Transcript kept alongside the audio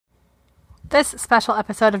This special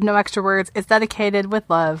episode of No Extra Words is dedicated with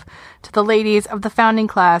love to the ladies of the founding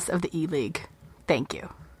class of the E-League. Thank you.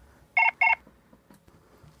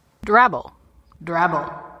 Drabble.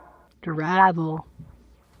 Drabble. Drabble.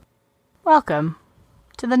 Welcome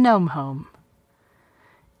to the Gnome home.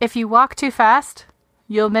 If you walk too fast,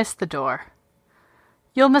 you'll miss the door.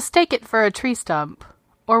 You'll mistake it for a tree stump,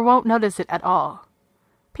 or won't notice it at all.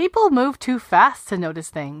 People move too fast to notice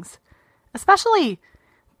things, especially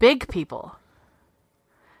big people.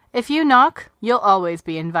 If you knock, you'll always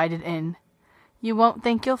be invited in. You won't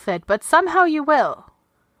think you'll fit, but somehow you will.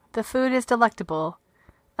 The food is delectable,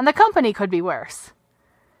 and the company could be worse.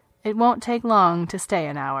 It won't take long to stay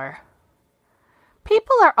an hour.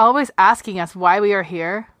 People are always asking us why we are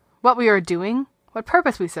here, what we are doing, what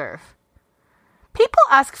purpose we serve. People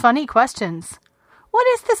ask funny questions. What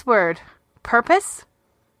is this word? Purpose?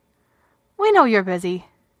 We know you're busy.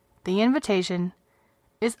 The invitation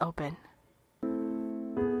is open.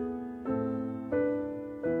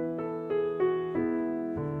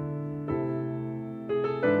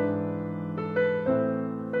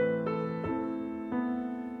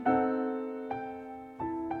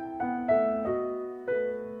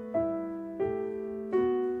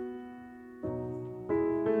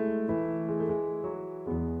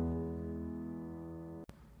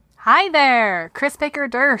 Hi there! Chris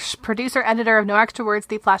Baker-Dersch, producer-editor of No Extra Words,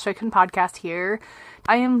 the Flash Fiction podcast here.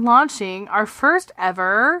 I am launching our first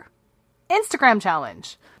ever Instagram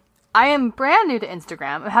challenge. I am brand new to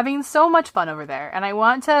Instagram. I'm having so much fun over there, and I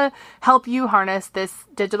want to help you harness this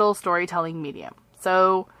digital storytelling medium.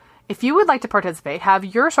 So if you would like to participate, have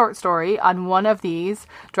your short story on one of these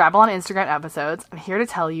Drabble on Instagram episodes, I'm here to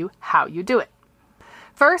tell you how you do it.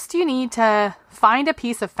 First, you need to find a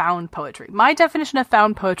piece of found poetry. My definition of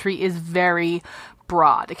found poetry is very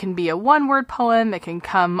broad. It can be a one-word poem, it can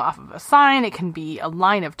come off of a sign, it can be a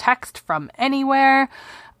line of text from anywhere.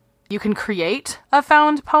 You can create a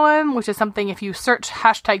found poem, which is something if you search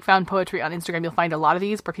hashtag found poetry on Instagram, you'll find a lot of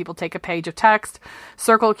these where people take a page of text,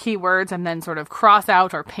 circle keywords, and then sort of cross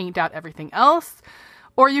out or paint out everything else.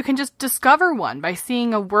 Or you can just discover one by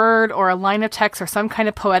seeing a word or a line of text or some kind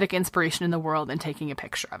of poetic inspiration in the world and taking a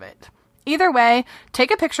picture of it. Either way,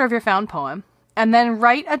 take a picture of your found poem and then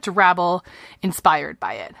write a drabble inspired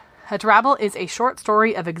by it. A drabble is a short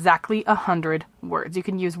story of exactly 100 words. You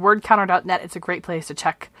can use wordcounter.net. It's a great place to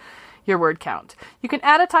check your word count. You can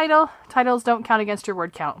add a title. Titles don't count against your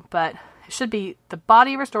word count, but it should be, the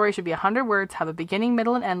body of your story should be 100 words, have a beginning,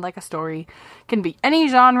 middle, and end like a story. Can be any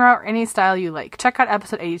genre or any style you like. Check out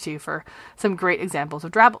episode 82 for some great examples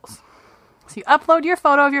of drabbles. So you upload your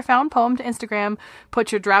photo of your found poem to Instagram,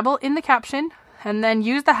 put your drabble in the caption, and then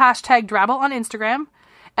use the hashtag drabble on Instagram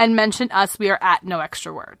and mention us. We are at No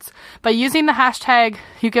Extra Words. By using the hashtag,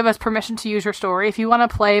 you give us permission to use your story. If you want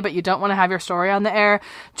to play but you don't want to have your story on the air,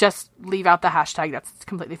 just leave out the hashtag. That's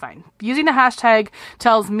completely fine. Using the hashtag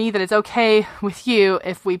tells me that it's okay with you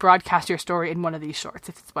if we broadcast your story in one of these shorts,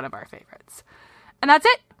 if it's one of our favorites. And that's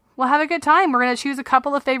it. We'll have a good time. We're going to choose a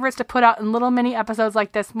couple of favorites to put out in little mini episodes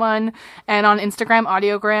like this one and on Instagram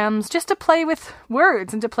audiograms, just to play with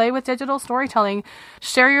words and to play with digital storytelling.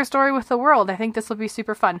 Share your story with the world. I think this will be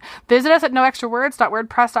super fun. Visit us at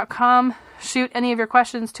noextrawords.wordpress.com. Shoot any of your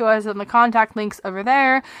questions to us in the contact links over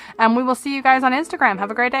there, and we will see you guys on Instagram.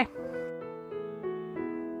 Have a great day.